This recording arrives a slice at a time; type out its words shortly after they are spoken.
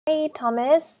Hey,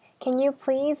 Thomas, can you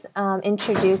please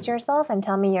introduce yourself and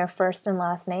tell me your first and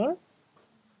last name?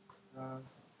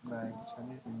 My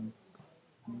Chinese is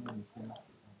Mutian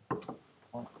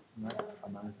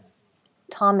American.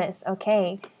 Thomas,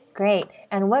 okay, great.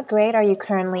 And what grade are you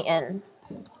currently in?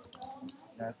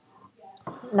 That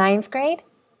Ninth grade?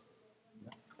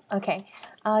 Okay.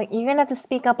 You're gonna have to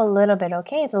speak up a little bit,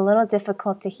 okay? It's a little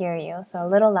difficult to hear you, so a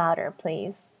little louder,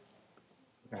 please.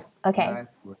 okay. Okay. Ninth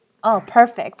grade. Oh,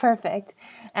 perfect, perfect.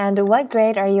 And what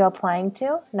grade are you applying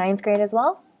to? Ninth grade as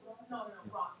well?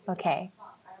 Okay.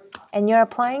 And you're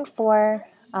applying for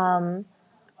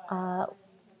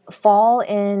fall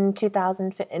in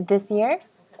 2000 this year,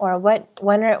 or what?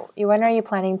 When are you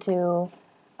planning to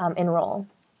enroll?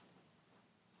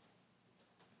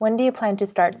 When do you plan to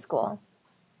start school?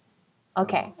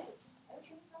 Okay.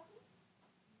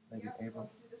 Maybe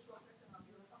April,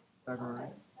 February.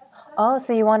 Oh,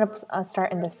 so you want to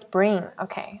start in the spring?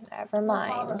 Okay, never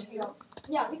mind.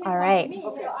 All right.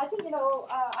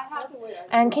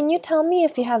 And can you tell me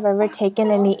if you have ever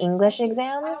taken any English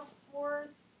exams?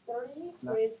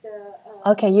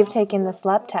 Okay, you've taken the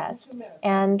SLEP test.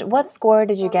 And what score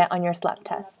did you get on your SLEP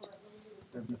test?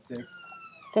 56.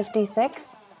 56?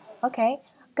 Okay,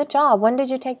 good job. When did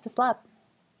you take the SLEP?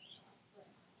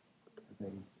 The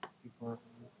day before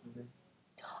yesterday.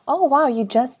 Oh, wow, you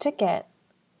just took it.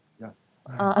 Yeah.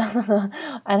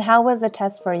 And how was the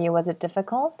test for you? Was it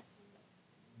difficult?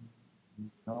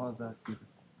 Not that difficult.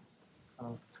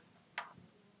 Kind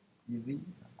of easy.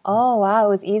 Oh, wow, it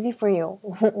was easy for you.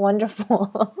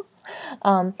 Wonderful.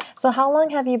 So, how long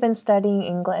have you been studying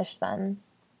English then?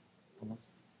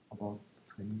 Almost about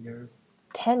 10 years.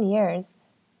 10 years.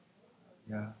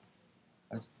 Yeah.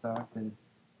 I started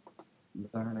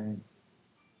learning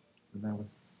when I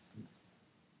was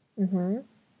 6. Mm-hmm.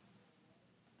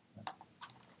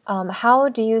 How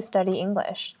do you study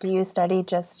English? Do you study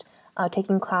just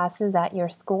taking classes at your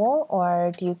school,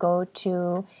 or do you go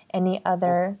to any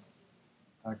other?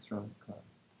 Extra class.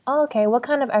 Oh, okay. What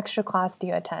kind of extra class do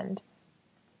you attend?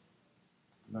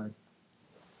 Like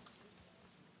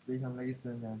written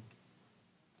lesson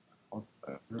and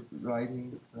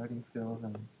writing skills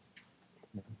and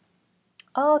yeah.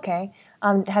 Oh, okay.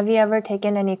 Have you ever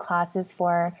taken any classes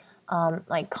for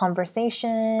like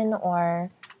conversation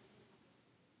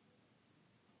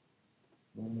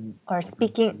Only or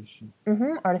speaking?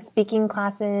 conversation. Or speaking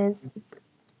classes?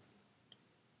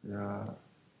 Yeah,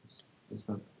 it's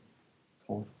the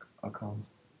TOEFL account.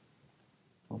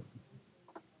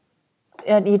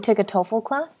 TOEFL. You took a TOEFL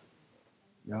class?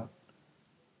 Yeah,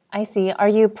 I see. Are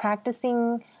you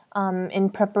practicing in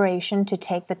preparation to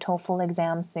take the TOEFL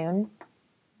exam soon?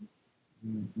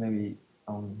 maybe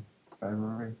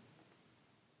February.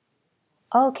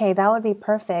 Okay, that would be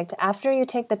perfect. After you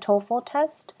take the TOEFL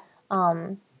test,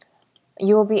 um,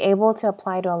 you will be able to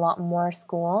apply to a lot more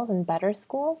schools and better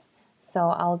schools. So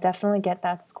I'll definitely get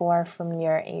that score from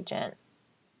your agent.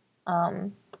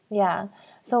 Yeah.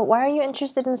 So why are you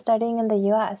interested in studying in the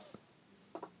US?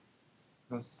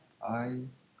 Because I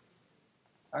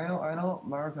know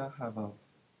America have a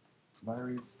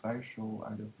very special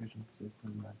education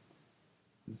system that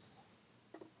is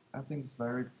I think it's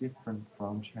very different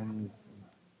from Chinese.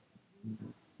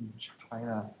 In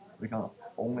China, we can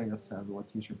only accept what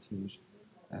teacher teach,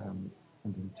 and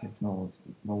then take notes,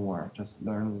 no more. Just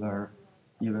learn,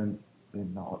 even they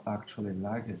not actually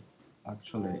like it,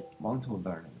 actually want to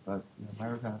learn it. But in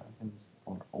America, I think it's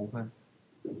more open.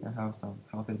 I have some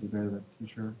healthy debate with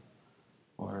teacher,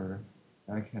 or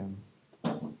I can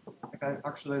I can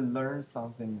actually learn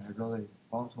something I really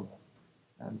want to learn.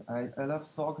 And I love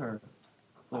soccer.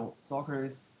 So soccer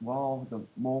is one of the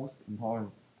most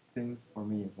important things for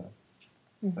me. But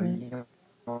Mm-hmm. in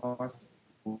our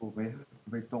school,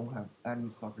 we don't have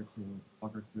any soccer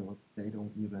field. They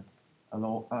don't even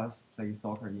allow us play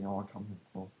soccer in our campus.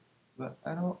 So, but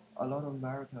I know a lot of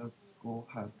America's school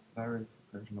have very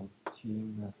professional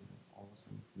team and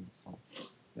awesome food. So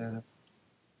yeah,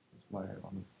 that's why I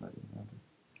want to study America.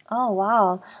 Oh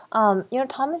wow.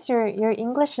 Thomas, your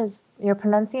English is your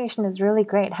pronunciation is really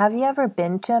great. Have you ever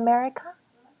been to America?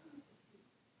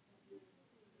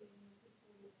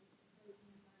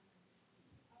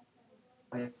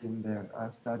 I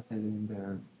studied in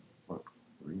there for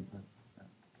 3 months.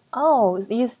 Oh,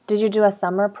 did you do a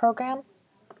summer program?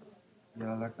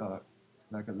 Yeah, like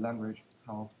a language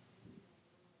health,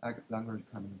 like language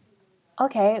coming.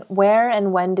 Okay, where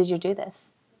and when did you do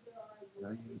this? Yeah,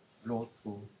 in law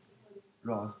school,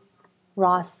 Ross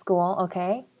Ross School,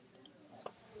 okay.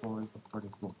 school is a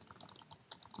boarding school.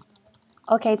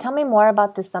 Okay, tell me more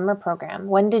about the summer program.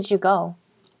 When did you go?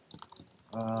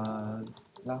 Uh,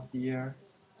 last year,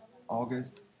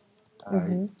 August,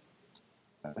 Mm-hmm.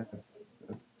 I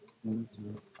flew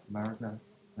to America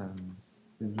and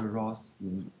been to Ross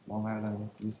in Long Island,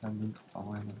 East Hampton, Long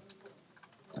Island.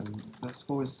 And the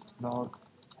school is not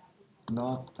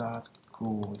that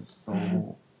good,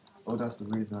 so that's the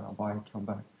reason why I come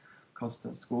back. Cause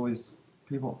the school is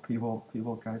people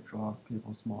get drunk,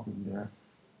 people smoking there,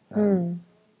 and Hmm.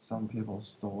 some people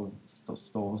stole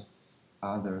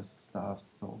other stuff.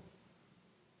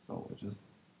 So just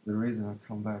the reason I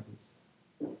come back is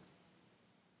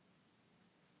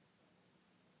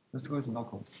the school is not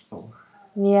good. So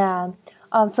Yeah.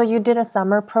 So you did a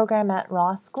summer program at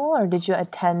Ross School, or did you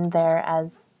attend there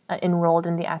as enrolled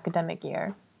in the academic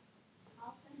year?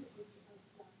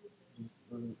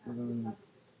 within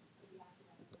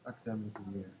academic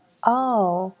year,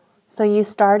 Oh, so you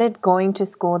started going to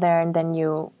school there and then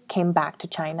you came back to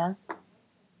China?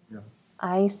 yeah,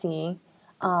 I see.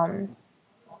 back to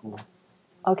school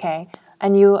Okay.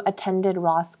 And you attended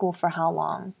Ross School for how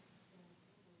long?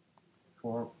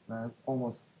 for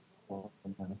almost 4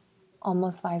 months,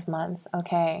 Almost 5 months.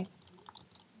 Okay.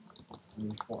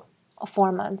 maybe four.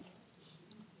 4 months.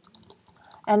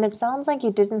 And it sounds like you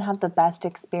didn't have the best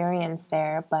experience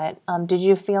there, but did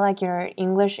you feel like your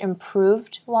English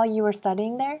improved while you were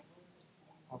studying there?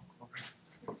 Of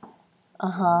course. Uh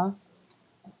Uh, huh.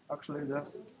 Actually, that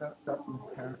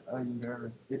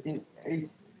inherent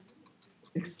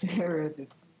experience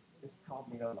is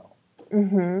taught me a lot. Mm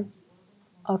hmm.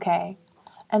 Okay.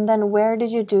 And then where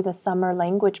did you do the summer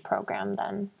language program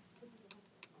then?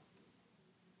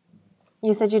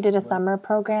 You said you did a Well, summer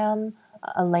program,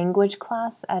 a language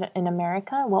class in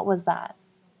America. What was that?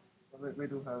 we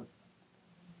do have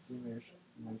English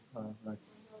class like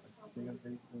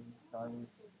presentation, science,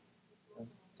 and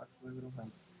actually we don't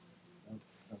have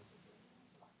uh,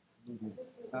 really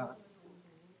that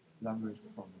language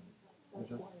problem. We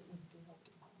just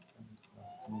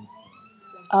um,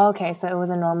 Okay, so it was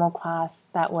a normal class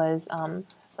that was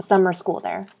summer school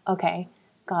there. Okay,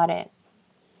 got it.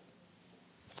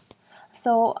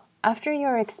 So after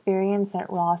your experience at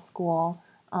Ross School,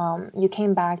 you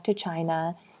came back to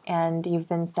China and you've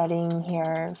been studying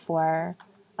here for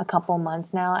a couple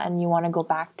months now, and you want to go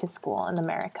back to school in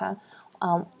America.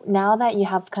 Now that you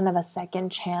have kind of a second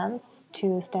chance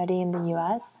to study in the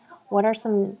US, what are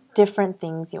some different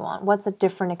things you want? What's a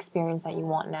different experience that you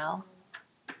want now?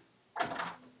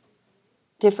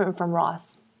 Different from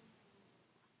Ross.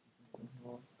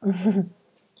 I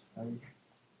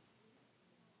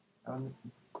I want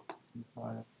to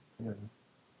try yeah,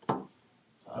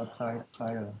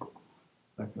 try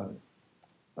like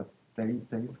a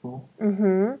day school.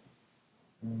 Mm-hmm.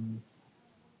 Um,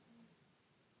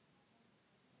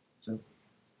 just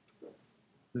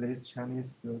less Chinese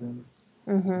students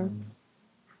Mm-hmm. and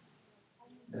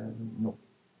then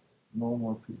no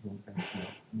more people can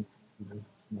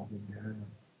smoking there.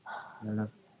 And, yeah,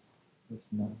 that's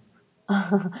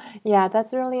not. Yeah,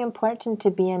 that's really important to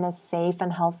be in a safe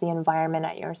and healthy environment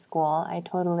at your school. I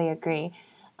totally agree.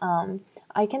 Um,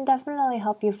 I can definitely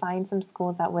help you find some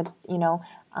schools that would,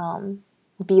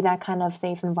 be that kind of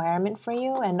safe environment for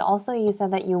you. And also, you said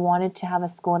that you wanted to have a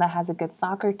school that has a good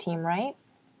soccer team, right?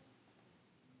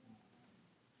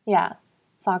 Yeah,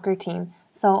 soccer team.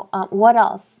 So, what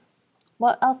else?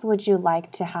 What else would you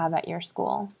like to have at your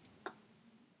school?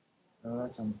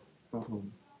 Like some photo,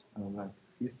 like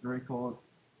historical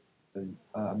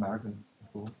American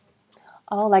school.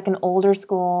 Oh, like an older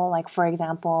school, like for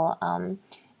example,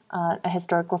 a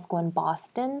historical school in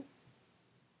Boston.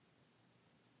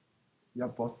 Yeah,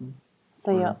 Boston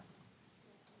So you or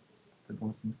the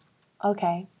Boston.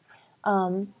 okay.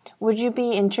 Would you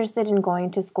be interested in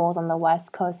going to schools on the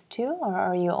West Coast too, or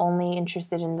are you only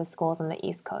interested in the schools on the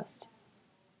East Coast?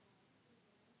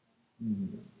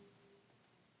 Mm,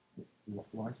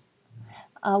 why?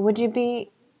 Would you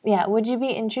be, yeah, would you be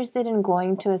interested in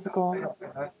going to a school?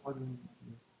 I wasn't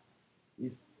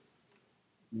East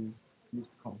East East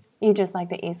Coast. You just like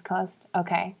the East Coast?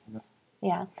 Okay. Yeah.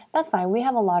 Yeah, that's fine. We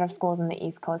have a lot of schools in the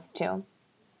East Coast too.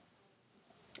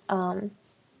 Um,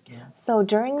 Yeah. so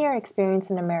during your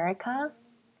experience in America,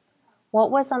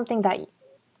 what was something that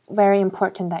very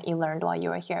important that you learned while you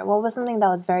were here? What was something that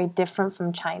was very different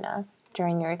from China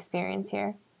during your experience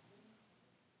here?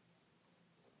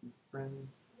 Friends.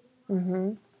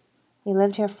 Mm-hmm. You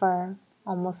lived here for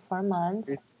almost 4 months.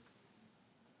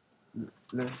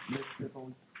 Less people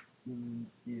in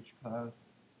each class,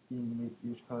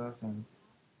 each class, and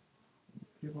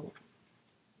people,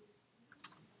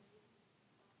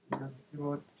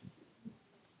 people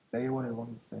say what they want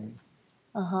to say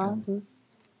Uh-huh. and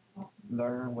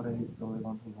learn what they really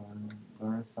want to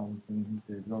learn something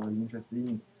they're really interested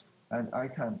in. and I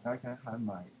can have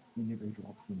my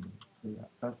individual opinion. So yeah,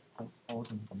 that's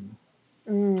awesome for me.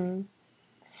 Mm.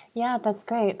 Yeah, that's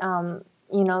great.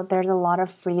 There's a lot of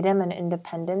freedom and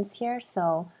independence here,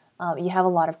 so you have a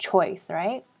lot of choice,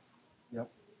 right? Yep.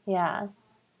 Yeah.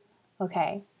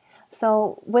 Okay.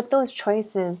 So with those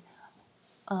choices,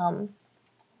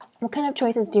 what kind of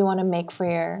choices do you want to make for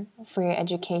your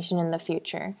education in the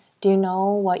future? Do you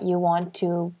know what you want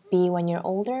to be when you're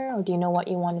older, or do you know what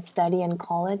you want to study in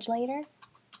college later?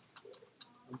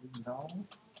 Now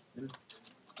is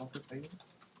complicated,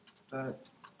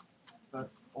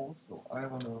 but also I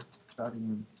want to study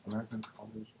in American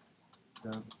college.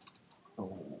 Yeah,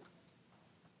 so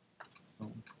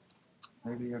so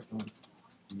maybe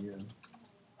be a,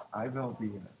 I will be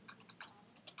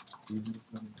a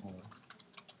businessman or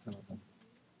something.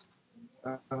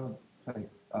 Hey,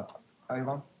 I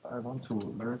want to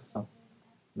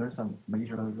learn some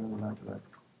major level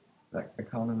like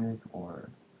economic or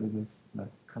physics,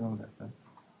 like kind of like that.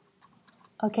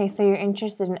 Okay, so you're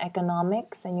interested in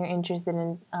economics and you're interested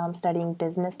in studying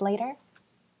business later.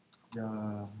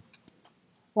 Yeah,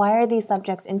 Why are these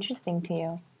subjects interesting to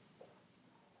you?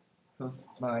 because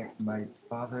my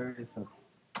father is a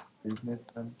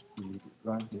businessman. He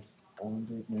runs his own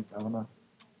business. I wanna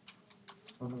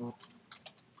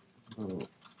to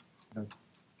like,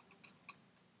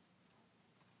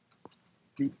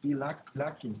 be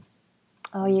lucky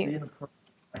Oh, and you. being a person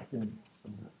like him.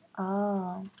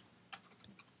 Oh,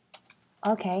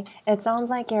 okay. It sounds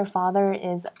like your father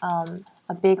is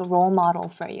a big role model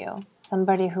for you,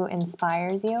 somebody who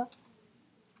inspires you.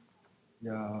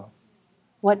 Yeah,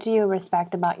 What do you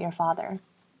respect about your father?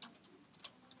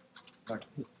 like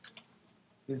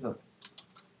he's a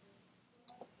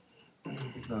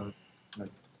he's a like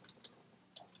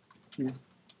he's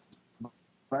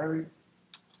very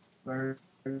very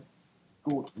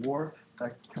good work,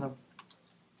 like kind of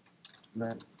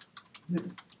like he,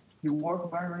 he work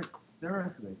very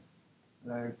seriously,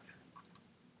 like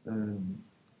um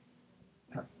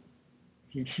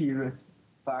he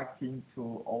respecting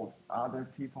to all other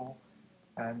people,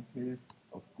 and he's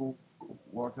a good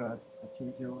worker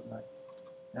attitude, like,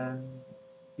 and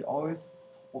he always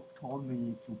told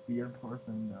me to be a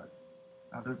person that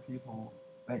other people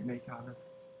make other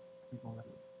people like,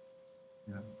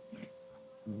 yeah,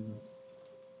 so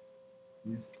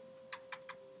he's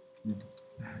yeah,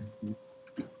 he's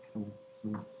so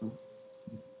so so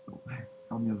so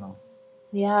tell me along.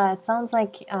 Yeah, it sounds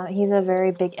like he's a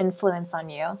very big influence on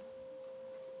you.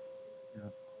 Yeah.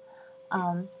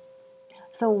 Um,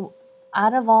 so,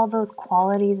 out of all those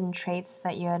qualities and traits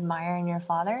that you admire in your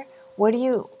father, what do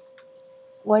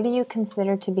you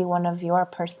consider to be one of your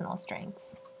personal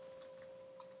strengths?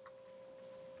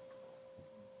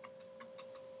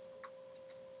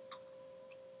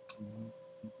 Mhm.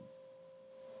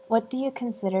 What do you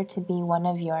consider to be one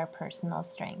of your personal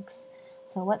strengths?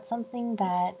 So,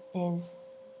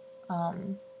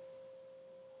 um,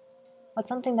 what's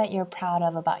something that you're proud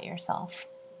of about yourself?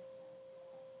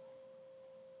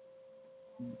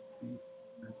 Be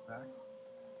respect,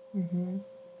 Mm-hmm.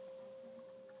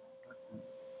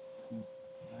 be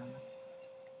kind,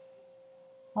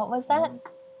 What was that? and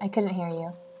I couldn't hear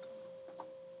you.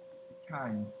 be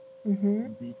kind Mm-hmm.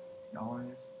 and be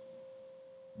honest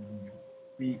and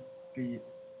be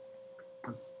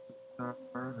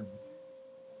perseverant.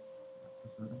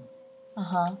 Perseverant.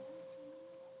 Uh-huh.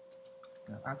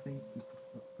 Yeah, I think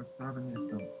perseverance is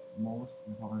the most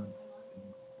important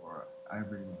thing for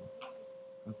everyone.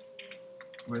 Because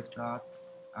with that,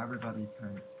 everybody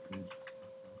can reach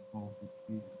a goal to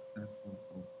be successful.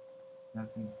 So I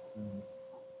think it's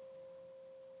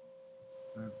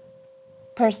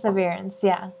perseverance. Perseverance,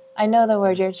 yeah. I know the Yeah.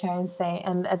 word you're trying to say,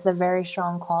 and it's a very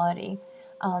strong quality.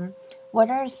 Um, what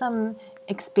are some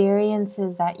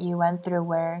experiences that you went through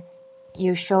where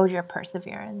you showed your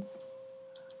perseverance?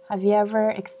 Have you ever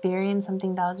experienced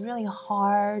something that was really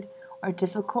hard or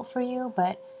difficult for you,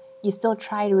 but you still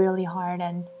tried really hard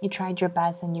and you tried your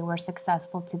best and you were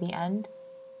successful to the end?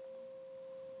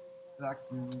 Like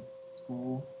in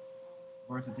school,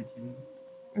 varsity team,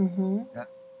 Mm-hmm. that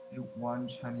one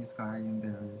Chinese guy in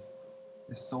there is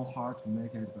it's so hard to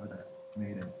make it, but I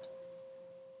made it.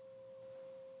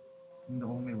 I'm the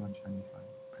only one Chinese guy.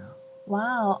 Yeah.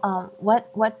 Wow.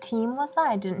 What team was that?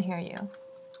 I didn't hear you.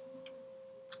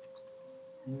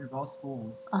 In all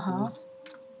schools, Uh-huh.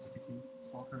 varsity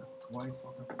soccer, white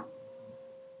soccer.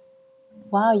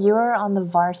 Wow, you were on the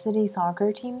varsity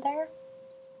soccer team there?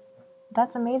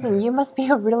 That's amazing. You must be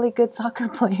a really good soccer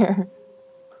player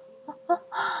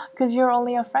because you're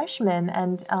only a freshman,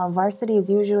 and varsity is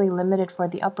usually limited for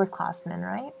the upperclassmen,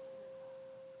 right?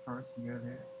 First year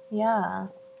there. Yeah.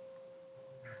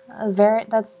 Very.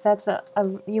 That's a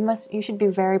you should be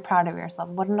very proud of yourself.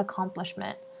 What an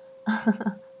accomplishment.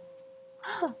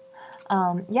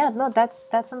 Yeah, no, that's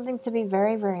something to be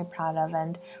very, very proud of.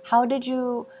 And how did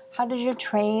you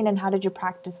train and how did you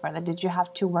practice for that? Did you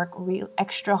have to work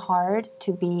extra hard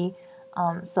to be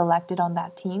selected on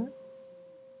that team?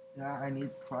 Yeah, I need to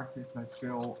practice my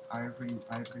skill every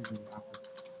day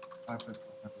after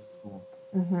school.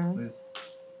 Mm-hmm. So it's,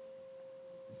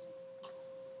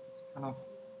 it's kind of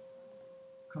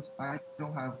because I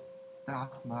don't have that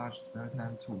much spare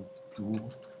time to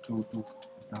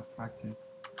that practice.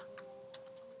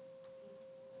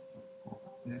 So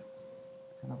it's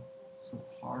kind of so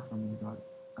hard for me, but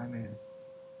I made it.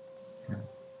 Yeah.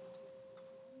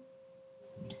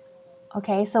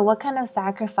 Okay, so what kind of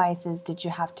sacrifices did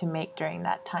you have to make during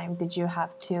that time? Did you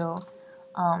have to,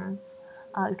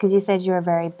 because you said you were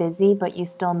very busy, but you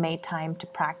still made time to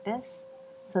practice.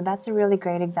 So that's a really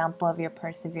great example of your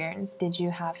perseverance. Did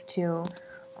you have to,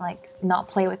 like, not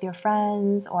play with your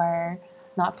friends or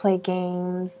not play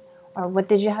games? Or what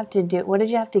did you have to do? What did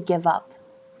you have to give up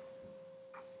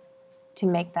to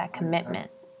make that commitment?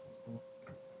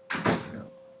 Yeah,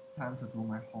 it's time to do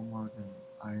my homework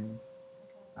and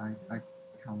I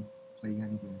can't play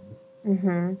any games.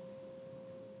 Mm-hmm.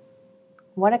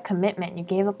 What a commitment. You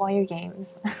gave up all your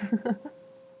games.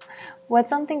 What's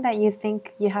something that you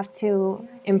think you have to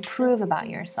improve about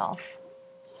yourself?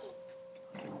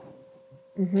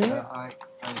 Mm-hmm. I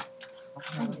那你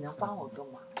sometimes 能帮我个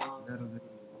忙吗？ little bit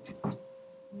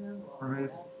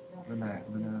nervous when I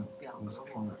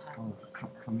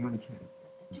communicate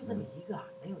就这么一个，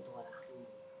没有多的。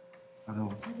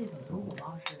 adults. 像这种，如果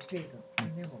要是这个，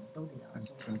因为我们都得要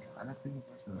做这个。 I think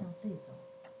像这种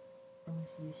东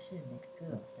西是哪个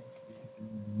申请的？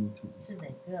 need to 是哪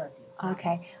个地方？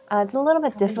 Okay. It's a little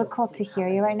bit difficult to hear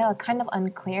you right now. Kind of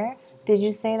unclear. Did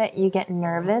you say that you get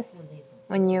nervous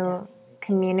when you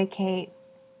communicate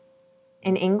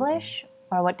in English?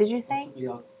 Or what did you say?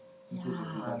 呀，都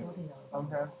得要。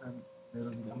 sometimes I'm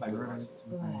little bit nervous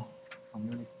to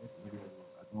communicate with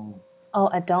adults. Oh,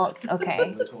 adults.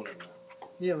 Okay.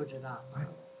 你也不知道。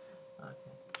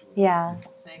 Yeah.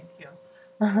 Thank you.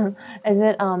 Is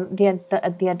it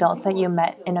the adults that you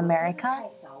met in America? 太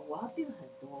少，我要订很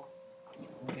多。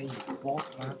 Both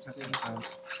times I think I'm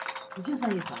你就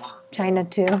剩一盒啦。 China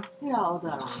too. 要的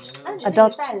啦。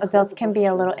 Adults can be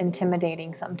a little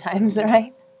intimidating sometimes,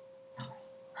 right?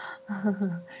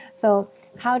 So,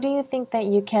 how do you think that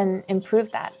you can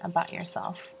improve that about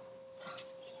yourself?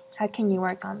 How can you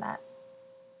work on that?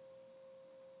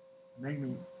 make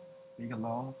me speak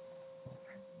along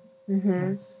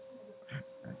Mm-hmm.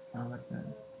 kind of like that,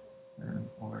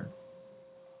 or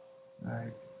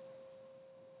like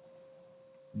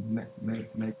make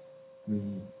me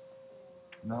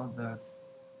not that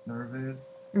nervous.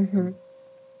 Mm-hmm.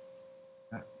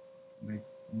 Make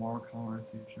more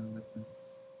conversation with them.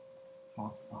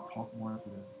 Talk more to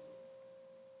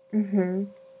them. Mm-hmm.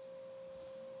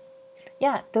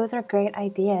 Yeah, those are great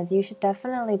ideas. You should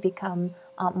definitely become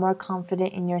more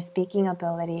confident in your speaking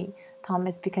ability,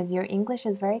 Thomas, because your English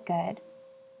is very good.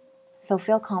 So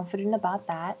feel confident about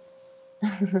that.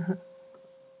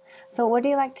 So what do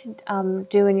you like to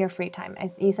do in your free time?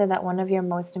 As you said that one of your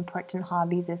most important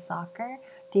hobbies is soccer.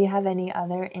 Do you have any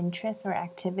other interests or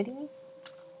activities?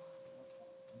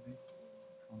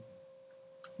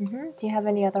 Mm-hmm. Do you have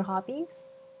any other hobbies?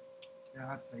 Yeah,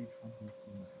 I play trumpet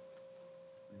in my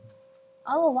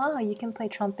Oh, wow, you can play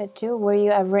trumpet too. Were you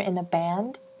ever in a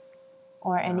band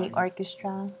or any Yeah.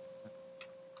 orchestra?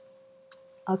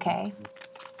 Okay.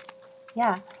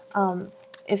 Yeah.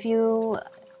 If you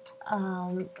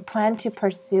plan to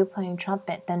pursue playing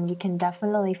trumpet, then we can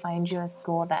definitely find you a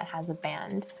school that has a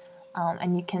band,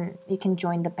 and you can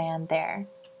join the band there.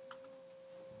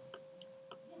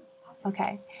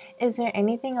 Okay. Is there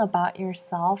anything about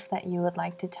yourself that you would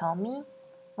like to tell me?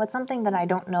 What's something that I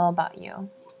don't know about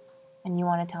you and you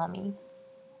want to tell me?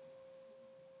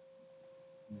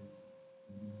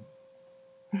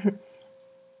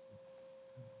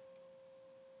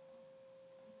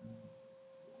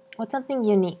 What's something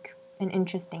unique and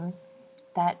interesting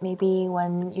that maybe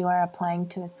when you are applying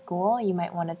to a school, you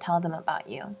might want to tell them about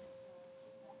you?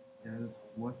 Yes,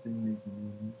 what they make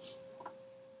me.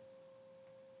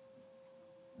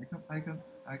 I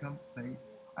can play.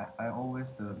 I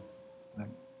always the like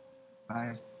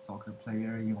best soccer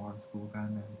player in our school band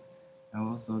and I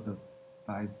also the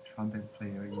best trumpet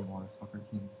player in our soccer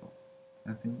team. So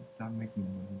I think that makes me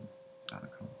that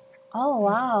comes. Oh,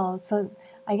 wow. So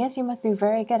I guess you must be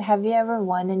very good. Have you ever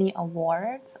won any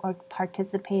awards or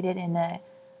participated in a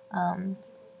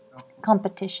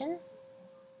competition?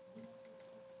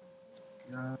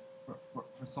 Yeah, for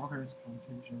soccer's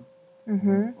competition,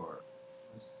 Mm-hmm. for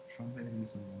translating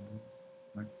some words,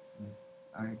 like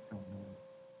I don't know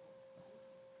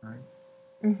prize.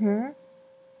 Mm-hmm.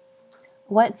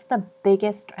 What's the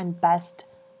biggest and best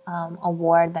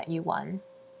award that you won?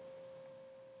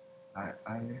 I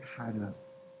had a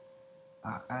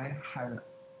I had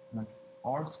like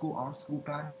our school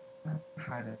band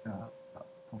had a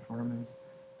performance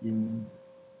in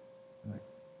like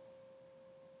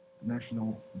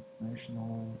national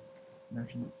national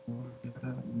national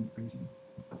theater in Beijing.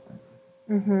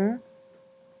 Mm-hmm.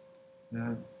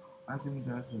 Yeah, I think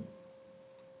that's a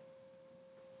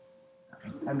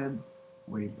and then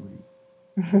wait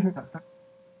that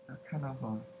kind of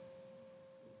a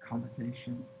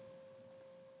competition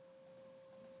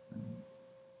and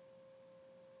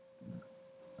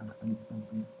and and,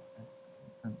 and,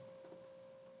 and,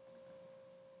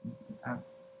 and,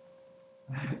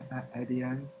 and at the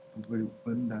end we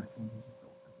win that competition.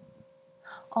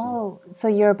 Oh, so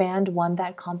your band won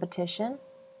that competition?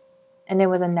 And it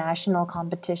was a national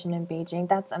competition in Beijing.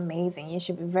 That's amazing. You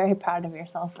should be very proud of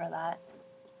yourself for that.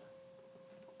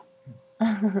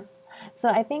 So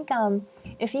I think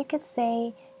if you could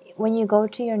say, when you go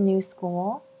to your new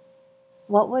school,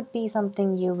 what would be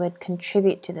something you would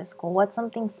contribute to the school? What's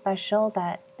something special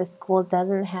that the school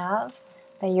doesn't have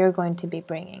that you're going to be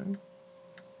bringing?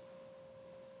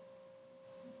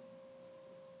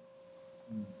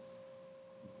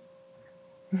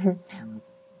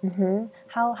 Mm-hmm.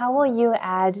 How will you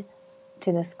add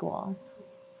to the school?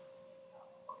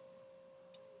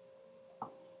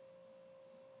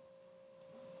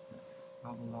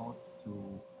 Help a lot to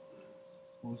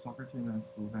school soccer team and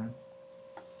school band.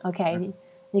 Okay,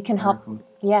 you can Very help. good.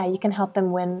 Yeah, you can help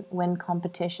them win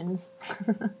competitions.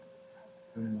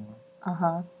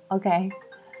 More. Okay,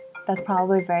 that's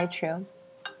probably very true.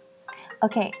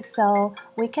 Okay, so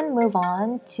we can move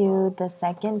on to the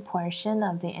second portion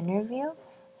of the interview.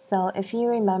 So if you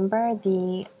remember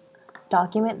the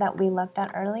document that we looked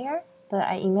at earlier that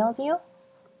I emailed you,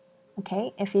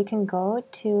 okay, if you can go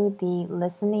to the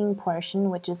listening portion,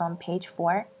 which is on page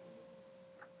 4.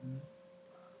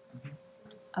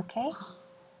 Okay,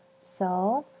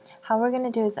 so how we're going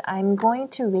to do is I'm going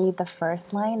to read the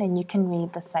first line and you can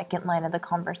read the second line of the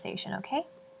conversation, okay?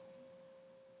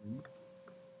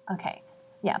 Okay,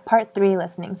 yeah, part 3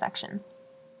 listening section.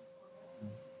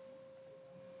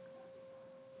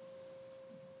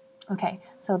 Okay,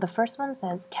 so the first one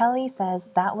says, Kelly says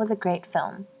that was a great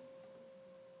film.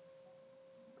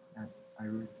 I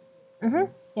read.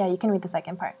 Mm-hmm. Yeah, you can read the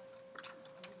second part.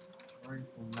 Sorry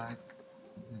for life.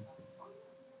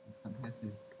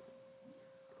 Fantastic.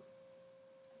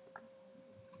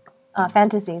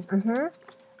 Fantasies. Mm-hmm.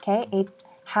 Okay,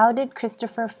 how did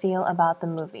Christopher feel about the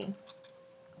movie?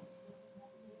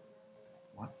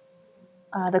 What?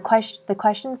 The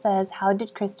question says, how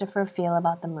did Christopher feel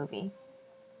about the movie?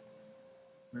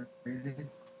 Read it.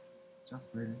 Just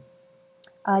read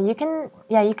it.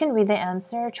 You can read the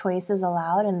answer, choices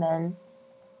allowed, and then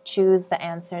choose the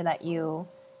answer that you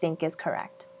think is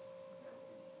correct.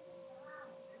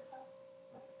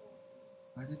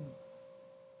 I didn't.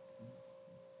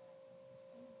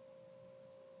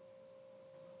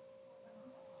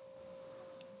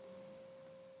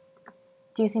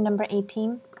 Do you see number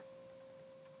 18?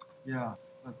 Yeah,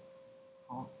 but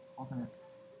how can I?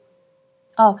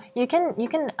 Oh, you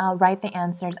can write the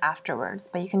answers afterwards,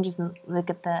 but you can just look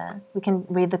at we can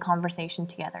read the conversation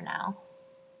together now.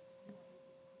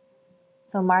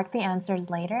 So mark the answers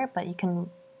later, but you can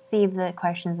see the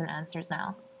questions and answers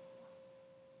now.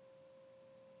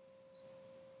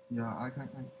 Yeah, I can.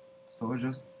 So I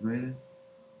just read it.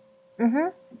 Mm-hmm.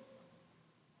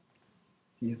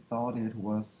 He thought it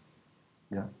was.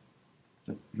 Yeah,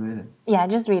 just read it. Yeah,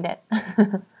 just read it.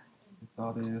 He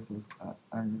thought it was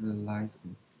unrealized.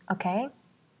 Okay.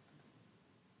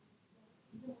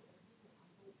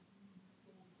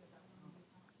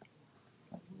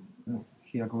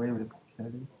 He agreed with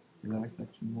Kelly. He likes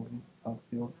action movie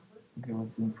films. He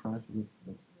was impressed with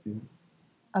the film.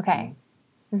 Okay.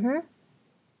 Mm-hmm.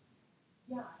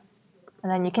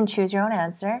 And then you can choose your own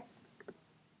answer.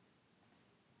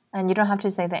 And you don't have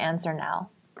to say the answer now.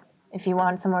 If you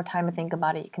want some more time to think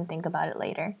about it, you can think about it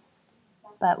later.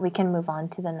 But we can move on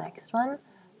to the next one.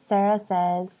 Sarah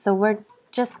says, so we're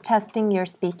just testing your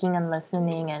speaking and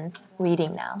listening and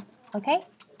reading now. Okay?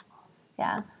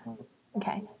 Yeah.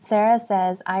 Okay. Sarah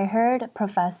says, I heard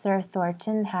Professor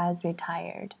Thornton has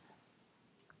retired.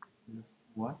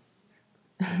 What?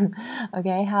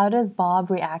 Okay. How does Bob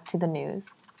react to the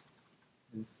news?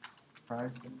 His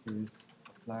price is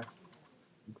flat.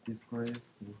 His disgrace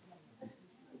is.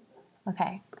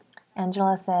 Okay.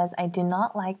 Angela says, I do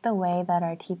not like the way that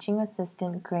our teaching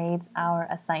assistant grades our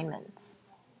assignments.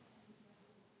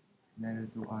 Neither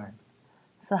do I.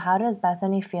 So how does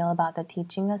Bethany feel about the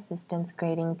teaching assistant's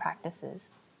grading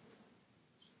practices?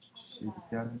 She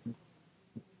doesn't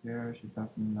care. She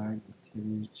doesn't like the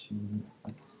teaching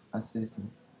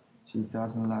assistant. She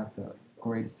doesn't like the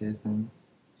grade system.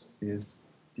 Is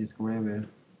disagree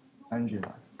with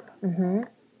Angela. Mm-hmm.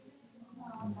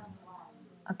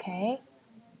 Okay.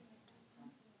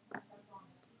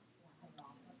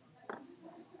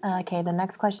 Okay, the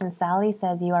next question. Sally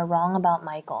says, you are wrong about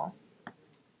Michael.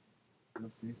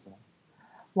 You'll see so.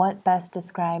 What best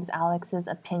describes Alex's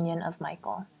opinion of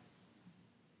Michael?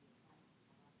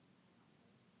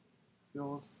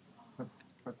 Feels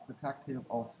protective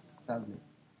of Sally.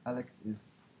 Alex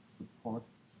is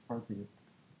supportive.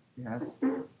 He has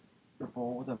the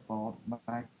bold about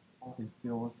Michael. He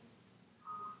feels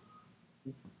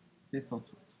hostile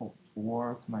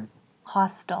towards Michael.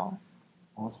 Hostile.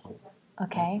 Also.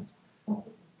 Okay.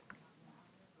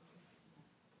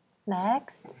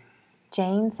 Next.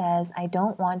 Jane says, I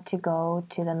don't want to go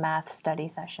to the math study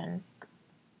session.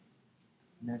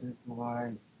 Neither do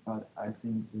I, but I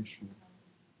think we should.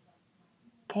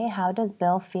 Okay, how does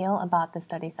Bill feel about the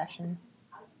study session?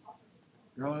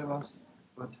 He really wants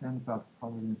to attend, but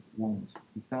probably won't.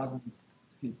 He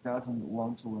doesn't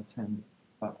want to attend,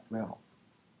 but well.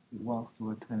 He wants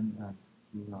to attend and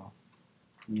he will.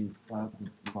 He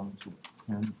doesn't want to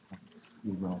attend and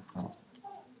he will not.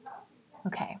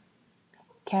 Okay.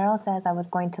 Carol says, I was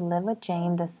going to live with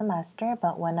Jane this semester,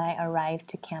 but when I arrived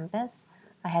to campus,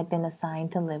 I had been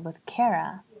assigned to live with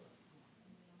Kara.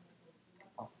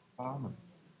 A bummer.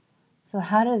 So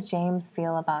how does James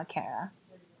feel about Kara?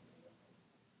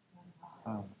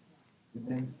 You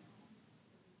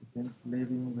think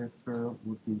living with her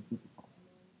would be difficult?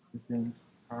 You think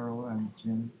Carol and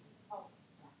Jim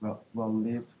will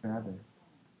live together?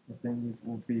 You think it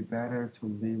would be better to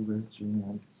live with Jim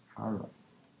and Carol?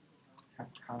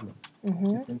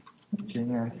 You think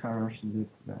Jim and Carol should live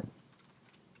together?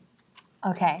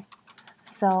 Okay.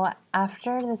 So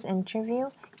after this interview,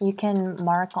 you can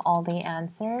mark all the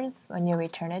answers when you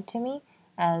return it to me,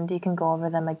 and you can go over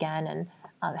them again and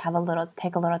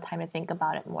take a little time to think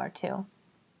about it more too,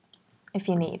 if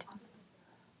you need.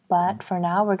 But for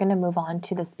now, we're going to move on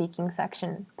to the speaking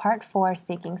section, part 4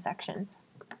 speaking section.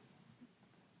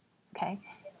 Okay,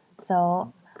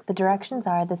 so the directions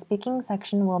are the speaking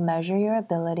section will measure your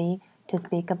ability to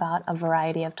speak about a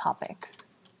variety of topics.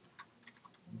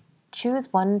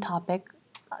 Choose one of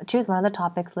the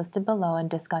topics listed below and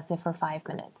discuss it for 5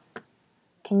 minutes.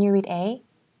 Can you read A?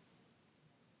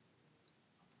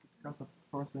 Because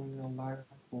a person in your life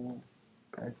who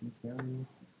has very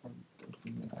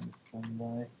person understand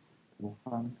why you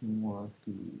find him or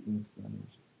she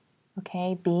influence.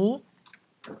 Okay, B.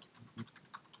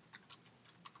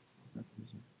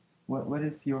 What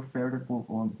is your favorite book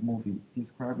or movie?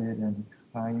 Describe it and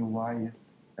explain why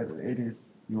it is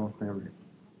your favorite.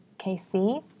 Okay,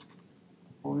 C.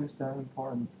 Who is an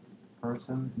important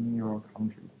person in your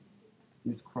country?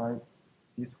 Describe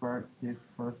this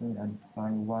person and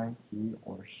explain why he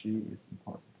or she is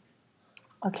important.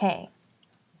 Okay.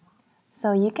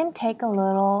 So you can take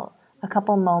a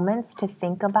couple moments to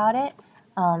think about it.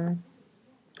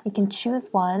 You can choose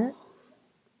one.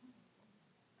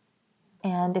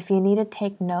 And if you need to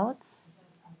take notes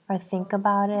or think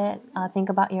about it, think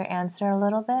about your answer a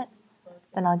little bit,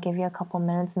 then I'll give you a couple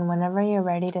minutes. And whenever you're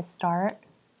ready to start,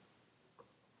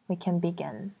 we can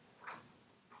begin.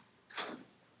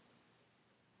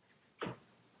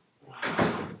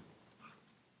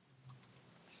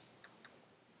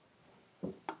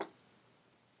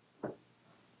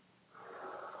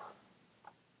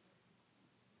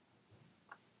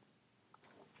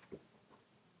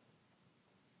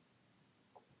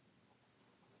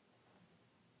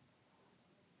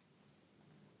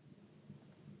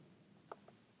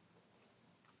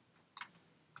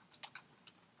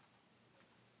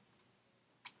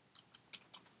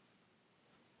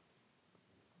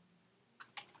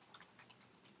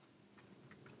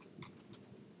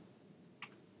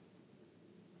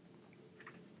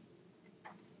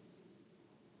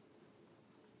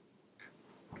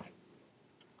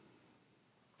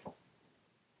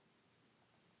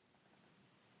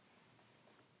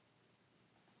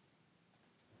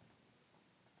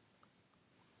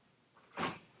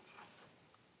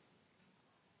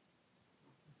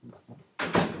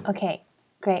 Okay,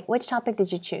 great. Which topic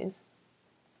did you choose?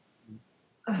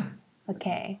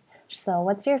 Okay, so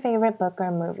what's your favorite book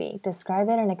or movie? Describe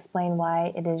it and explain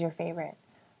why it is your favorite.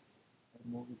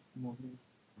 Movies,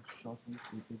 short and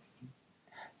fiction.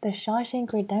 The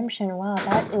Shawshank Redemption. Wow,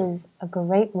 that is a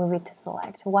great movie to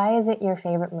select. Why is it your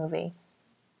favorite movie?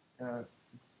 Uh,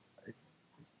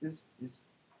 it's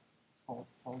told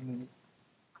me.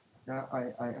 Yeah,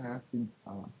 I have been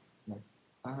like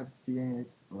I have seen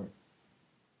it or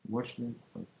watched it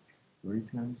like 3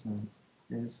 times, and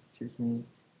it's teach me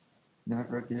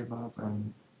never give up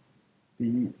and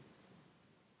be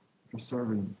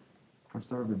preserving,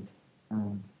 preservant,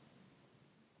 and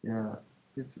yeah,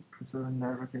 it's preserving,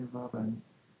 never give up, and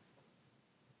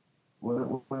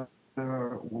whatever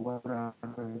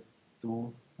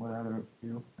do, whatever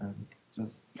you, and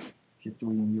just keep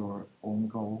doing your own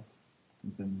goal,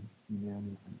 and then in the end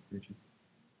you can reach it.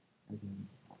 Again,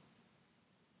 at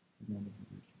the end of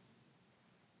the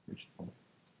reach the goal.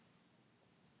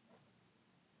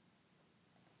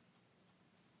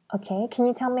 Okay, can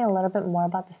you tell me a little bit more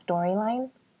about the storyline?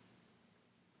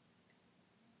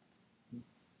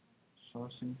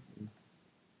 Shawshank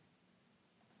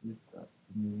is the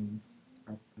main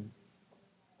character.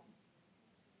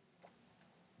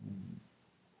 And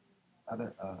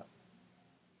other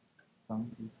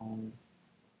some people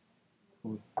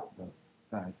put the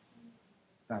bad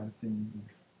thing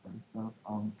stuff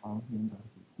on him that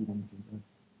he didn't do that.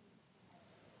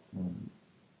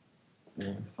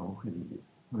 And so he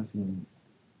put him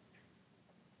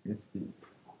with the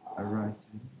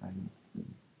arrested and he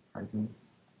tried to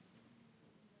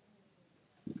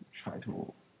try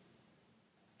to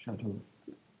try to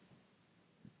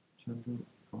try to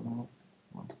go out.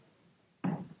 Well,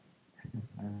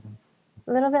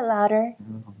 A little bit louder.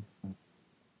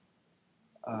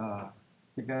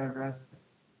 he got arrested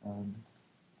and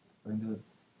going to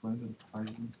prison.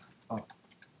 Oh,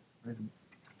 prison.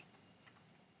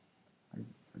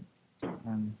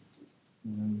 And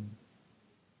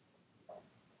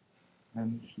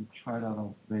and he tried out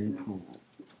a way to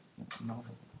not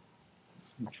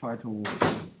he tried to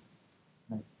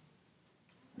like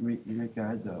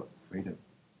re-guide the freedom.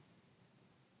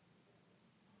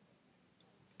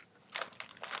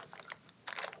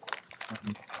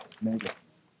 And make it.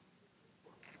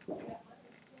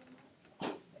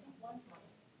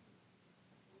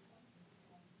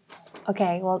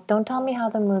 Okay, well, don't tell me how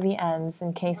the movie ends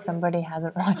in case somebody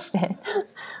hasn't watched it.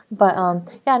 But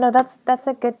yeah, no, that's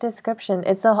a good description.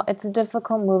 It's a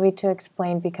difficult movie to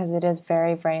explain because it is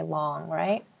very, very long,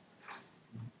 right?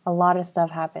 A lot of stuff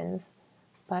happens.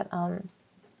 But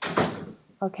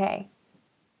okay.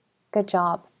 Good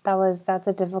job. That's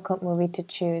a difficult movie to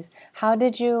choose. How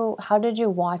did you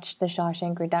watch The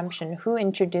Shawshank Redemption? Who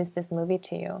introduced this movie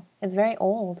to you? It's very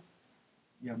old.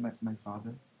 Yeah, my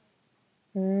father.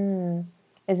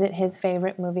 Is it his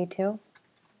favorite movie too?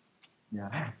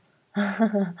 Yeah.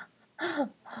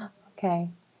 Okay.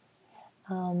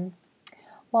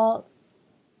 Well,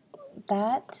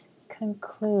 that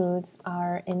concludes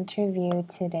our interview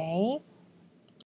today.